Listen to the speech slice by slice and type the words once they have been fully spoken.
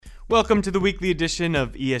Welcome to the weekly edition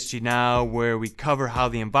of ESG Now, where we cover how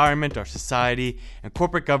the environment, our society, and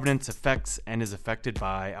corporate governance affects and is affected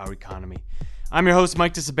by our economy. I'm your host,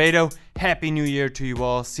 Mike DiSabato. Happy New Year to you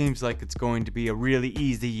all. Seems like it's going to be a really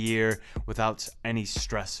easy year without any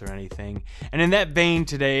stress or anything. And in that vein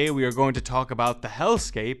today, we are going to talk about the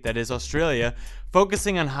hellscape that is Australia,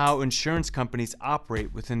 focusing on how insurance companies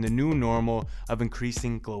operate within the new normal of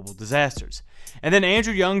increasing global disasters. And then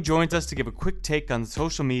Andrew Young joins us to give a quick take on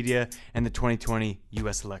social media and the 2020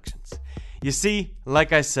 US elections. You see,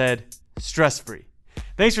 like I said, stress-free.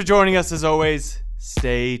 Thanks for joining us as always.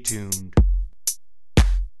 Stay tuned.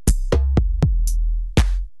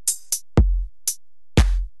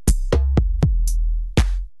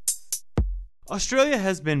 Australia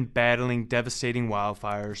has been battling devastating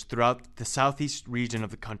wildfires throughout the southeast region of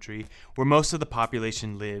the country, where most of the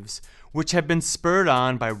population lives, which have been spurred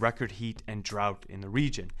on by record heat and drought in the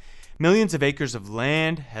region. Millions of acres of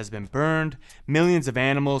land has been burned, millions of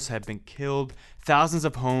animals have been killed, thousands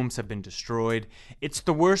of homes have been destroyed. It's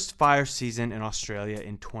the worst fire season in Australia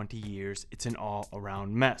in 20 years. It's an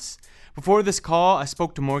all-around mess. Before this call, I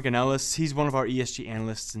spoke to Morgan Ellis. He's one of our ESG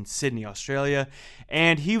analysts in Sydney, Australia,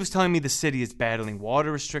 and he was telling me the city is battling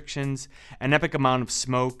water restrictions, an epic amount of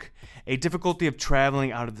smoke, a difficulty of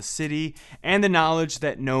traveling out of the city, and the knowledge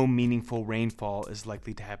that no meaningful rainfall is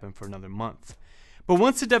likely to happen for another month. But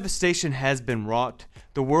once the devastation has been wrought,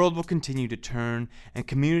 the world will continue to turn and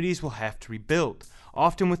communities will have to rebuild,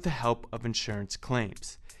 often with the help of insurance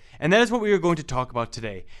claims. And that is what we are going to talk about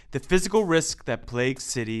today, the physical risk that plagues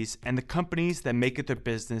cities and the companies that make it their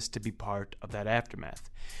business to be part of that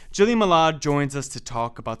aftermath. Jillian Malad joins us to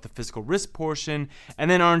talk about the physical risk portion,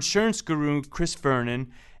 and then our insurance guru, Chris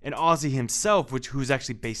Vernon, an Aussie himself, who's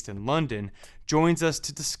actually based in London, joins us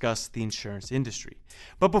to discuss the insurance industry.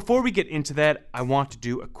 But before we get into that, I want to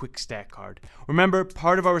do a quick stat card. Remember,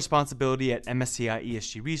 part of our responsibility at MSCI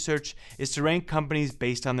ESG Research is to rank companies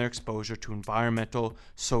based on their exposure to environmental,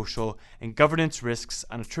 social, and governance risks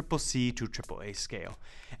on a CCC to AAA scale.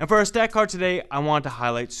 And for our stat card today, I want to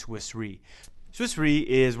highlight Swiss Re. Swiss Re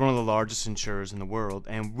is one of the largest insurers in the world,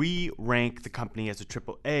 and we rank the company as a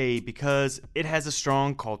AAA because it has a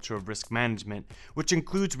strong culture of risk management, which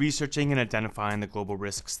includes researching and identifying the global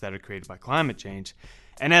risks that are created by climate change.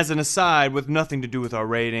 And as an aside, with nothing to do with our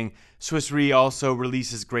rating, Swiss Re also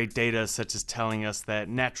releases great data, such as telling us that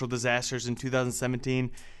natural disasters in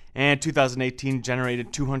 2017 and 2018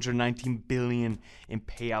 generated $219 billion in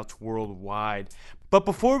payouts worldwide. But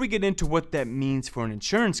before we get into what that means for an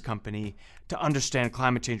insurance company to understand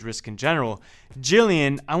climate change risk in general,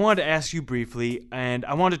 Jillian, I wanted to ask you briefly, and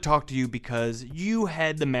I want to talk to you because you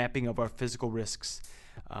had the mapping of our physical risks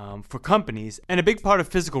for companies. And a big part of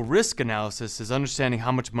physical risk analysis is understanding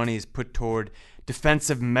how much money is put toward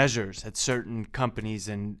defensive measures at certain companies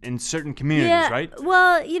and in certain communities, right?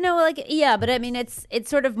 Well, but I mean, it's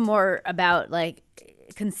sort of more about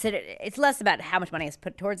it's less about how much money is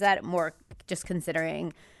put towards that, more just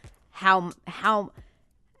considering how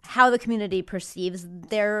the community perceives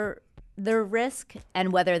their risk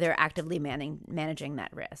and whether they're actively managing that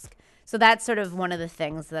risk. So that's sort of one of the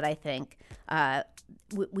things that I think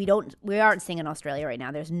we aren't seeing in Australia right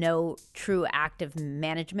now. There's no true active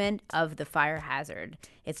management of the fire hazard.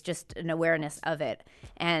 It's just an awareness of it.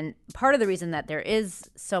 And part of the reason that there is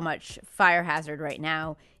so much fire hazard right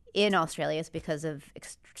now in Australia is because of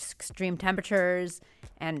extreme temperatures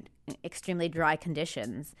and extremely dry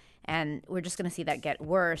conditions. And we're just going to see that get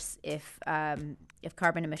worse if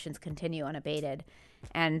carbon emissions continue unabated.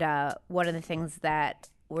 And one of the things that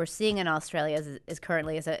we're seeing in Australia is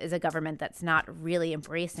currently a government that's not really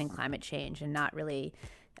embracing climate change and not really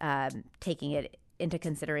taking it into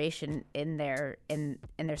consideration in their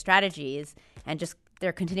strategies, and just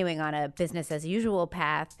they're continuing on a business as usual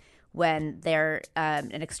path when they're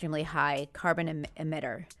an extremely high carbon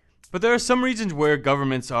emitter. But there are some regions where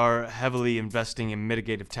governments are heavily investing in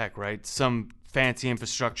mitigative tech, right? Some fancy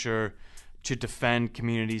infrastructure to defend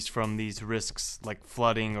communities from these risks like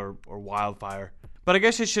flooding or wildfire. But I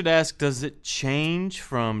guess I should ask, does it change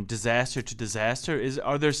from disaster to disaster?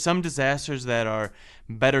 Are there some disasters that are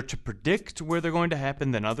better to predict where they're going to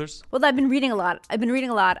happen than others? Well, I've been reading a lot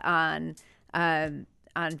on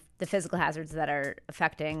the physical hazards that are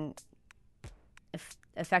affecting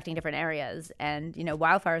different areas. And,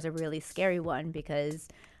 wildfire is a really scary one because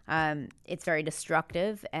it's very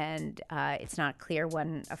destructive and it's not clear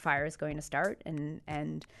when a fire is going to start.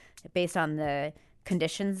 And based on the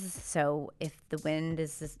conditions. So if the wind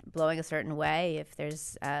is blowing a certain way, if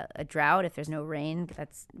there's a drought, if there's no rain,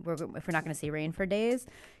 if we're not going to see rain for days,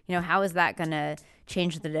 how is that going to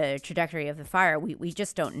change the trajectory of the fire? We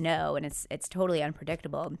just don't know, and it's totally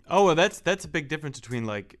unpredictable. Oh, well, that's a big difference between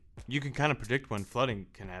you can kind of predict when flooding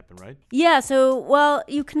can happen, right? Yeah, so,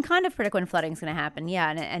 you can kind of predict when flooding is going to happen,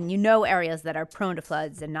 yeah, and areas that are prone to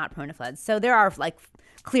floods and not prone to floods. So there are,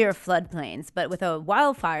 clear floodplains, but with a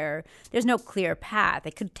wildfire, there's no clear path.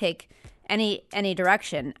 It could take any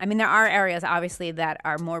direction. I mean, there are areas, obviously, that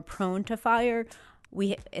are more prone to fire,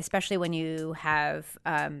 especially when you have...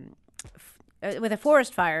 with a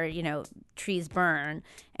forest fire, trees burn,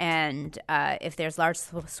 and if there's large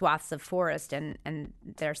swaths of forest and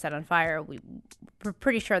they're set on fire, we're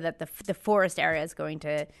pretty sure that the forest area is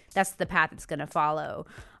that's the path it's going to follow.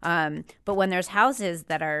 But when there's houses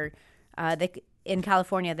that are, in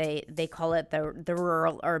California, they call it the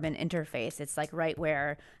rural-urban interface. It's right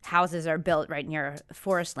where houses are built right near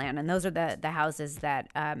forest land, and those are the houses that,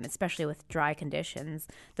 especially with dry conditions,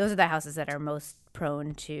 those are the houses that are most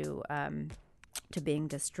prone to being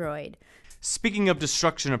destroyed. Speaking of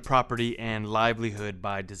destruction of property and livelihood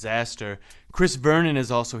by disaster, Chris Vernon is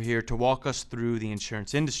also here to walk us through the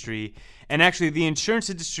insurance industry. And actually, the insurance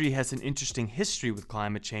industry has an interesting history with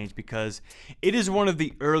climate change because it is one of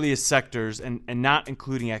the earliest sectors, and not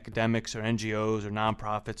including academics or NGOs or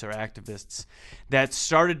nonprofits or activists, that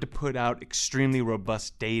started to put out extremely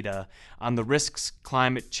robust data on the risks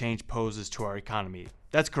climate change poses to our economy.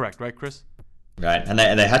 That's correct, right, Chris? Right, and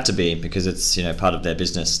they had to be, because it's part of their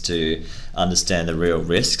business to understand the real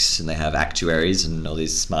risks, and they have actuaries and all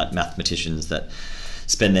these smart mathematicians that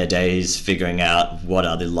spend their days figuring out what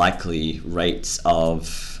are the likely rates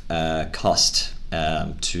of cost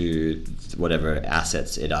to whatever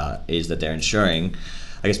assets it is that they're insuring.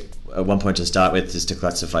 I guess one point to start with is to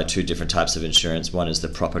classify two different types of insurance. One is the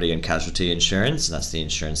property and casualty insurance, and that's the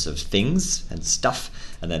insurance of things and stuff.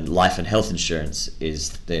 And then life and health insurance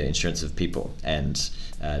is the insurance of people and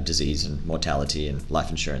disease and mortality and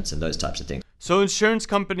life insurance and those types of things. So insurance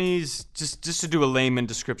companies, just to do a layman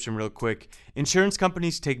description real quick, insurance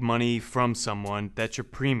companies take money from someone, that's your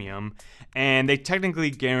premium, and they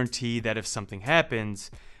technically guarantee that if something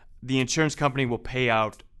happens, the insurance company will pay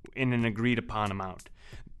out in an agreed upon amount.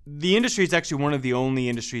 The industry is actually one of the only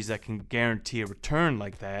industries that can guarantee a return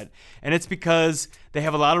like that, and it's because they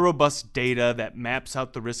have a lot of robust data that maps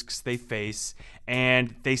out the risks they face,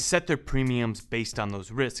 and they set their premiums based on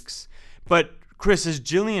those risks. But Chris, as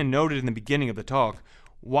Jillian noted in the beginning of the talk,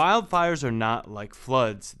 wildfires are not like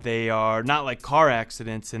floods. They are not like car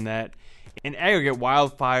accidents in that, in aggregate,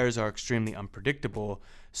 wildfires are extremely unpredictable.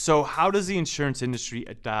 So how does the insurance industry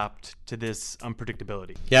adapt to this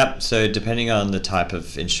unpredictability? Yeah, so depending on the type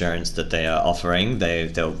of insurance that they are offering,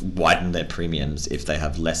 they'll widen their premiums if they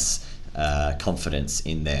have less confidence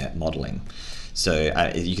in their modeling. So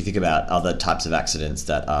you can think about other types of accidents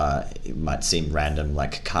that might seem random,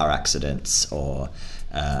 like car accidents or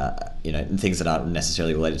things that aren't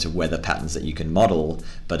necessarily related to weather patterns that you can model,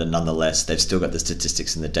 but nonetheless they've still got the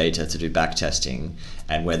statistics and the data to do back testing.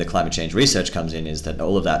 And where the climate change research comes in is that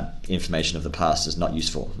all of that information of the past is not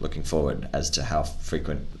useful looking forward as to how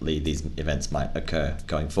frequently these events might occur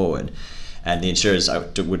going forward. And the insurers, I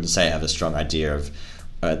wouldn't say, have a strong idea of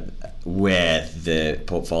where the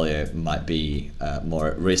portfolio might be more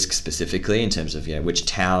at risk specifically in terms of which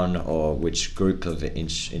town or which group of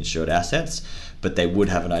insured assets, but they would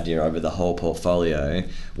have an idea over the whole portfolio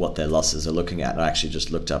what their losses are looking at. And I actually just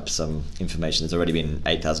looked up some information. There's already been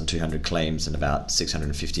 8,200 claims and about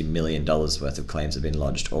 $650 million worth of claims have been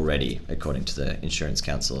lodged already, according to the Insurance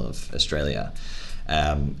Council of Australia.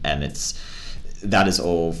 And that is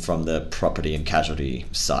all from the property and casualty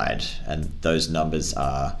side, and those numbers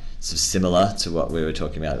are sort of similar to what we were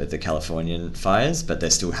talking about with the Californian fires, but they're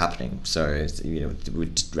still happening. So we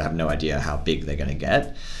have no idea how big they're going to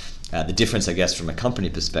get. The difference, I guess, from a company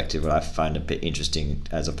perspective, what I find a bit interesting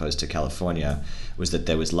as opposed to California, was that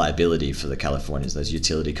there was liability for the Californians, those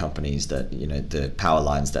utility companies that, the power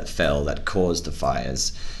lines that fell that caused the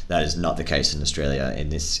fires. That is not the case in Australia.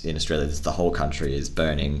 In Australia, the whole country is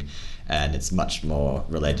burning, and it's much more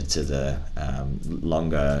related to the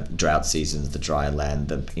longer drought seasons, the dry land,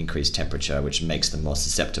 the increased temperature, which makes them more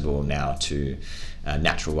susceptible now to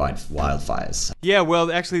natural wildfires. Yeah,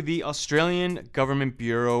 well, actually, the Australian Government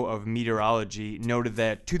Bureau of Meteorology noted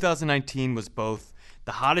that 2019 was both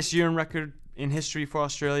the hottest year in record in history for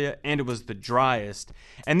Australia, and it was the driest.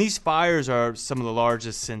 And these fires are some of the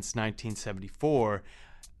largest since 1974.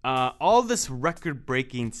 All this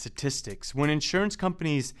record-breaking statistics, when insurance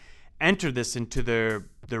companies enter this into their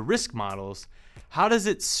risk models, how does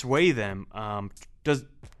it sway them?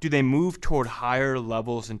 Do they move toward higher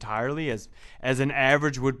levels entirely, as an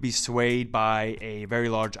average would be swayed by a very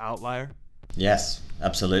large outlier? Yes,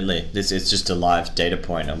 absolutely. This is just a live data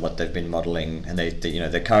point on what they've been modeling, and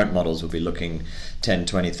their current models will be looking 10,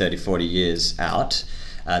 20, 30, 40 years out.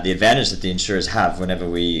 The advantage that the insurers have whenever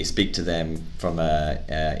we speak to them from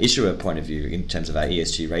a issuer point of view in terms of our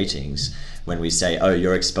ESG ratings, when we say, oh,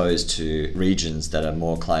 you're exposed to regions that are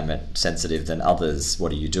more climate sensitive than others,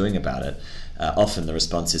 what are you doing about it? Often the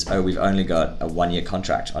response is, oh, we've only got a 1-year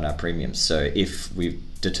contract on our premiums. So if we've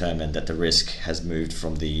determined that the risk has moved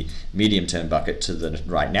from the medium-term bucket to the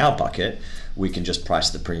right now bucket, we can just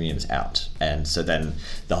price the premiums out. And so then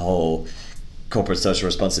the whole corporate social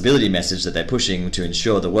responsibility message that they're pushing to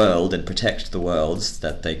insure the world and protect the worlds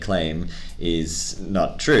that they claim is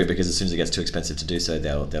not true, because as soon as it gets too expensive to do so,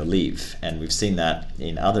 they'll leave. And we've seen that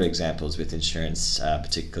in other examples with insurance,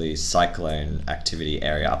 particularly cyclone activity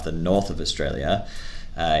area up the north of Australia.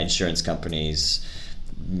 Insurance companies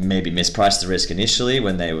maybe mispriced the risk initially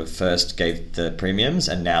when they were first gave the premiums,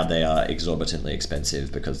 and now they are exorbitantly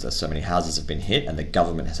expensive because there's so many houses have been hit, and the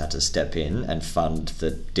government has had to step in and fund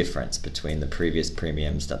the difference between the previous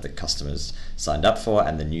premiums that the customers signed up for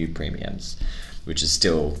and the new premiums, which is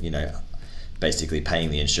still, basically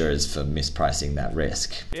paying the insurers for mispricing that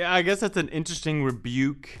risk. Yeah, I guess that's an interesting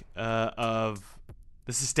rebuke of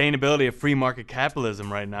the sustainability of free market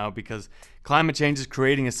capitalism right now, because climate change is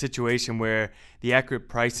creating a situation where the accurate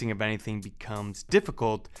pricing of anything becomes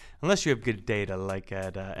difficult unless you have good data, like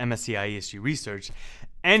at MSCI ESG Research.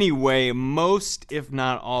 Anyway, most, if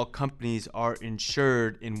not all, companies are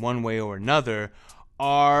insured in one way or another.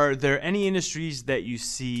 Are there any industries that you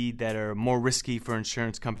see that are more risky for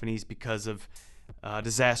insurance companies because of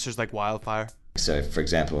disasters like wildfire? So, for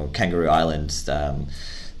example, Kangaroo Island,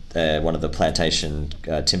 one of the plantation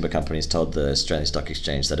timber companies told the Australian Stock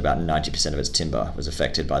Exchange that about 90% of its timber was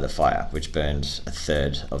affected by the fire, which burned a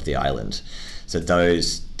third of the island. So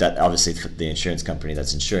that obviously the insurance company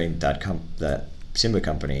that's insuring that timber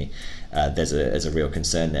company, there's a real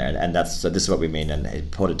concern there, and this is what we mean, and it's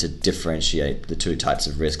important to differentiate the two types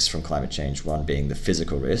of risks from climate change. One being the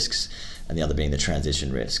physical risks, and the other being the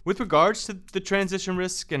transition risk. With regards to the transition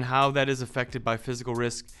risk and how that is affected by physical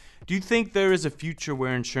risk, do you think there is a future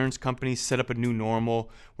where insurance companies set up a new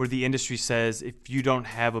normal where the industry says if you don't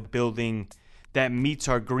have a building that meets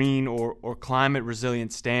our green or climate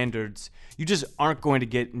resilient standards, you just aren't going to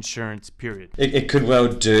get insurance, period? It could well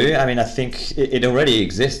do. I mean, I think it already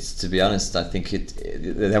exists, to be honest. I think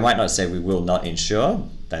they might not say we will not insure.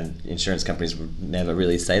 Then insurance companies would never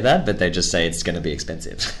really say that, but they just say it's going to be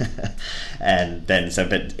expensive. And then,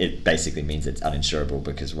 but it basically means it's uninsurable,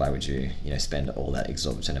 because why would you, spend all that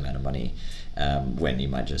exorbitant amount of money when you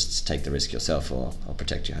might just take the risk yourself or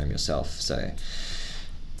protect your home yourself? So,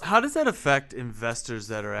 how does that affect investors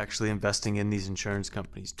that are actually investing in these insurance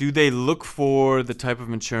companies? Do they look for the type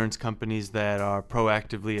of insurance companies that are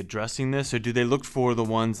proactively addressing this, or do they look for the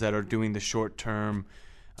ones that are doing the short-term,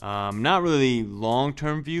 not really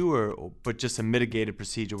long-term view, but just a mitigated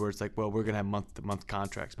procedure where it's like, well, we're going to have month-to-month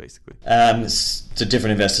contracts, basically? So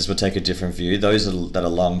different investors will take a different view. Those that are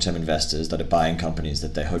long-term investors that are buying companies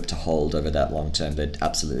that they hope to hold over that long term, they're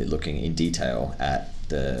absolutely looking in detail at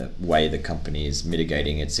the way the company is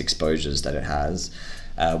mitigating its exposures that it has.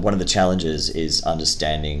 One of the challenges is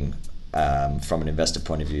understanding from an investor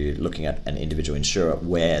point of view, looking at an individual insurer,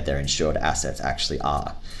 where their insured assets actually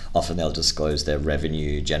are. Often they'll disclose their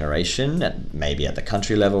revenue generation, maybe at the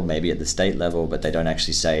country level, maybe at the state level, but they don't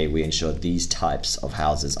actually say we insure these types of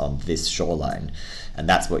houses on this shoreline. And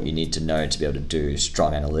that's what you need to know to be able to do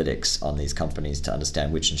strong analytics on these companies to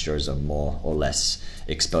understand which insurers are more or less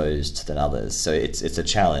exposed than others. So it's a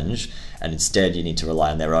challenge, and instead you need to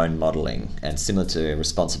rely on their own modeling. And similar to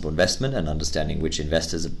responsible investment and understanding which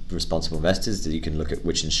investors are responsible investors, you can look at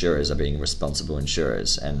which insurers are being responsible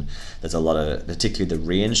insurers. And there's a lot of, particularly the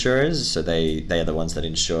reinsurers, so they are the ones that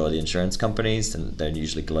insure the insurance companies, and they're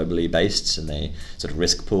usually globally based, and they sort of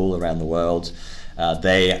risk pool around the world.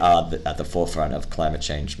 They are at the forefront of climate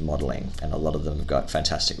change modelling, and a lot of them have got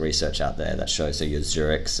fantastic research out there that shows. So your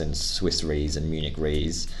Zurichs and Swiss Re's and Munich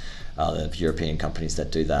Re's, the European companies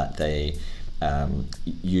that do that, they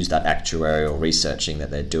use that actuarial researching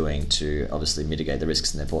that they're doing to obviously mitigate the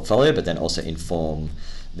risks in their portfolio, but then also inform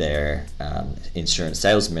their insurance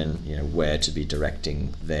salesmen, where to be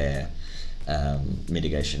directing their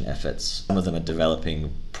mitigation efforts. Some of them are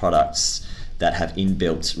developing products that have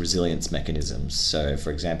inbuilt resilience mechanisms. So,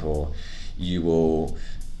 for example, you will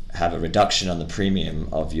have a reduction on the premium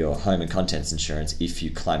of your home and contents insurance if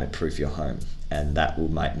you climate proof your home, and that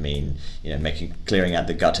might mean clearing out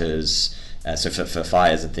the gutters So for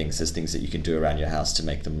fires and things, there's things that you can do around your house to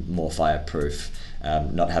make them more fireproof.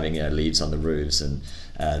 Not having leaves on the roofs and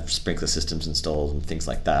sprinkler systems installed and things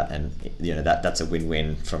like that. And that's a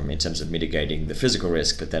win-win in terms of mitigating the physical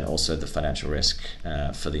risk, but then also the financial risk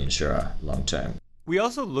for the insurer long term. We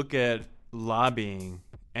also look at lobbying,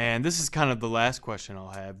 and this is kind of the last question I'll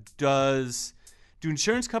have. Do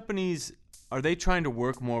insurance companies, are they trying to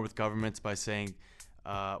work more with governments by saying,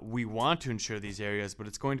 we want to insure these areas, but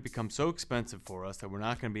it's going to become so expensive for us that we're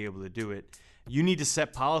not going to be able to do it. You need to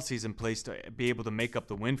set policies in place to be able to make up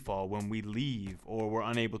the windfall when we leave or we're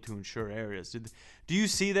unable to insure areas. Do you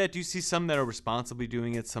see that? Do you see some that are responsibly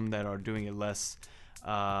doing it, some that are doing it less in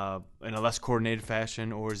a less coordinated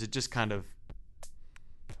fashion, or is it just kind of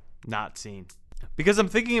not seen? Because I'm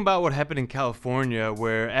thinking about what happened in California,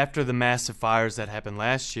 where after the massive fires that happened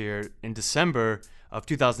last year, in December of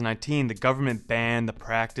 2019, the government banned the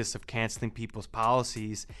practice of canceling people's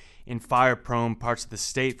policies in fire-prone parts of the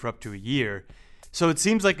state for up to a year. So it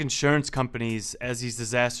seems like insurance companies, as these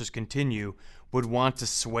disasters continue, would want to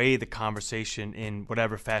sway the conversation in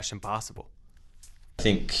whatever fashion possible. I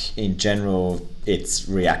think in general it's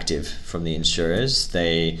reactive from the insurers.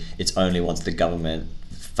 It's only once the government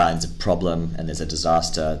finds a problem and there's a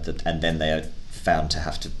disaster and then they are found to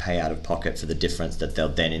have to pay out of pocket for the difference that they'll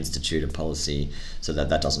then institute a policy so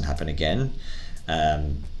that doesn't happen again.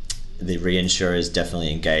 The reinsurers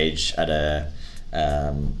definitely engage at a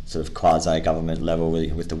sort of quasi-government level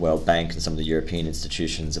with the World Bank and some of the European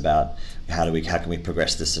institutions about how can we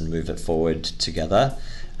progress this and move it forward together.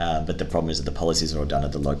 But the problem is that the policies are all done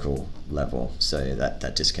at the local level, so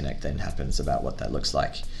that disconnect then happens about what that looks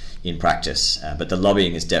like in practice. But the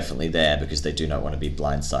lobbying is definitely there because they do not want to be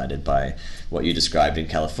blindsided by what you described in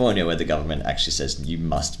California, where the government actually says you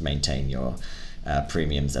must maintain your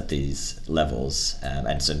premiums at these levels,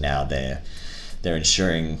 and so now they're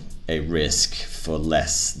insuring a risk for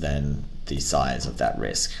less than the size of that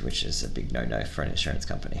risk, which is a big no-no for an insurance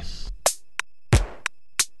company.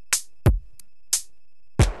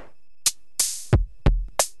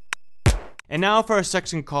 And now for our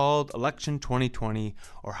section called Election 2020,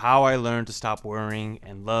 or How I Learned to Stop Worrying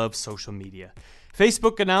and Love Social Media.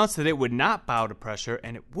 Facebook announced that it would not bow to pressure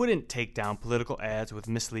and it wouldn't take down political ads with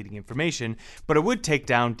misleading information, but it would take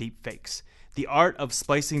down deep fakes. The art of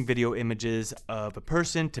splicing video images of a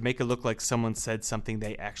person to make it look like someone said something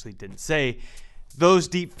they actually didn't say. Those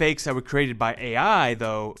deep fakes that were created by AI,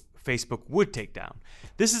 though, Facebook would take down.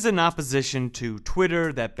 This is in opposition to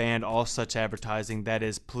Twitter that banned all such advertising, that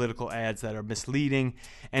is, political ads that are misleading,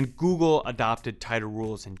 and Google adopted tighter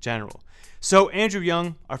rules in general. So Andrew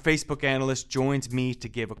Young, our Facebook analyst, joins me to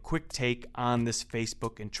give a quick take on this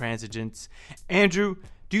Facebook intransigence. Andrew,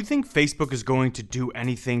 do you think Facebook is going to do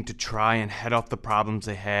anything to try and head off the problems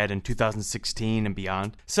they had in 2016 and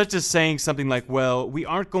beyond? Such as saying something like, well, we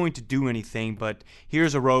aren't going to do anything, but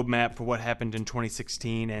here's a roadmap for what happened in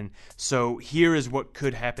 2016, and so here is what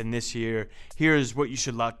could happen this year. Here is what you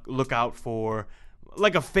should look out for.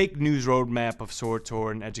 Like a fake news roadmap of sorts,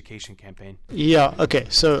 or an education campaign. Yeah, okay.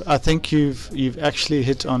 So I think you've actually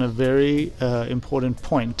hit on a very important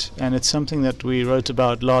point, and it's something that we wrote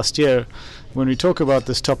about last year when we talk about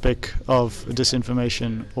this topic of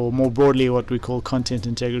disinformation, or more broadly what we call content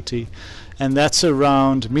integrity, and that's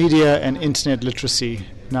around media and internet literacy.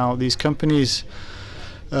 Now, these companies,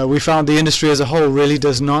 we found the industry as a whole really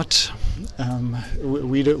does not,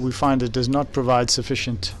 we find it does not provide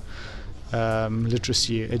sufficient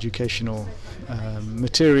literacy, educational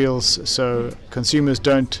materials, so consumers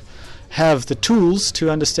don't have the tools to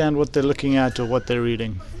understand what they're looking at or what they're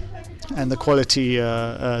reading, and the quality,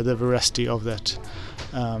 the veracity of that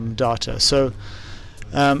data. So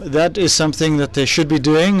that is something that they should be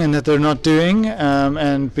doing and that they're not doing,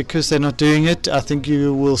 and because they're not doing it, I think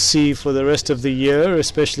you will see for the rest of the year,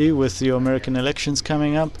 especially with the American elections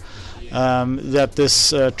coming up, that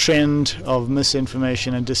this trend of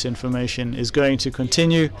misinformation and disinformation is going to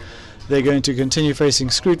continue. They're going to continue facing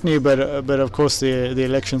scrutiny, but of course the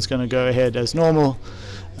election's going to go ahead as normal,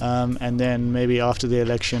 and then maybe after the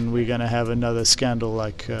election we're going to have another scandal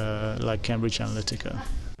like Cambridge Analytica.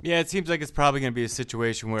 Yeah, it seems like it's probably going to be a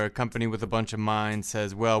situation where a company with a bunch of mines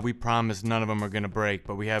says, well, we promise none of them are going to break,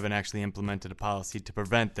 but we haven't actually implemented a policy to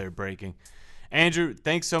prevent their breaking. Andrew,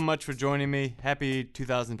 thanks so much for joining me. Happy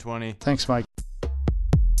 2020. Thanks, Mike.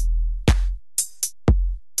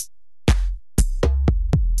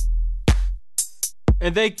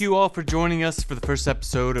 And thank you all for joining us for the first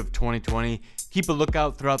episode of 2020. Keep a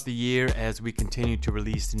lookout throughout the year as we continue to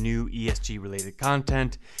release new ESG related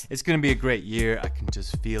content. It's going to be a great year. I can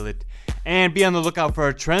just feel it. And be on the lookout for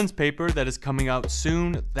our trends paper that is coming out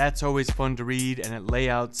soon. That's always fun to read, and it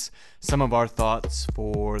layouts some of our thoughts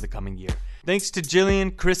for the coming year. Thanks to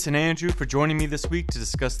Jillian, Chris, and Andrew for joining me this week to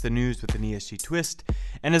discuss the news with an ESG twist.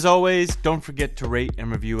 And as always, don't forget to rate and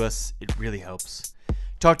review us. It really helps.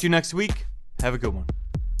 Talk to you next week. Have a good one.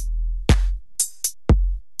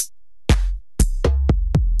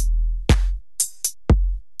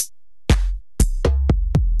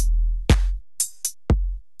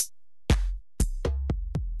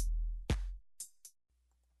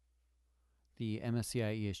 The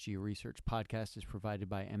MSCI ESG Research podcast is provided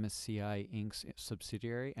by MSCI Inc.'s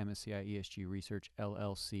subsidiary, MSCI ESG Research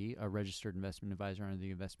LLC, a registered investment advisor under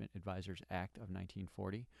the Investment Advisors Act of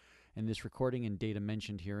 1940. And this recording and data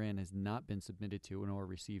mentioned herein has not been submitted to nor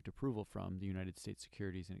received approval from the United States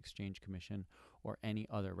Securities and Exchange Commission or any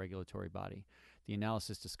other regulatory body. The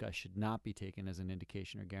analysis discussed should not be taken as an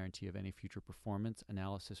indication or guarantee of any future performance,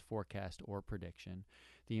 analysis, forecast, or prediction.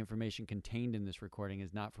 The information contained in this recording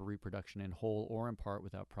is not for reproduction in whole or in part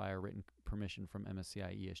without prior written permission from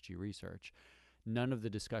MSCI ESG Research. None of the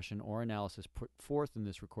discussion or analysis put forth in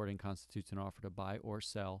this recording constitutes an offer to buy or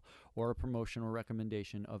sell or a promotion or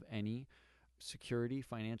recommendation of any security,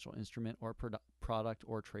 financial instrument, or product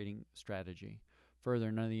or trading strategy.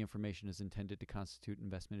 Further, none of the information is intended to constitute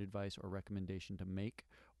investment advice or recommendation to make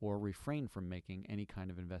or refrain from making any kind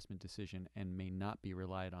of investment decision and may not be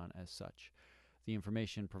relied on as such. The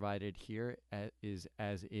information provided here is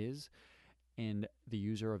as is, and the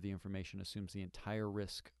user of the information assumes the entire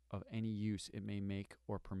risk of any use it may make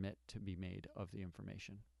or permit to be made of the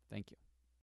information. Thank you.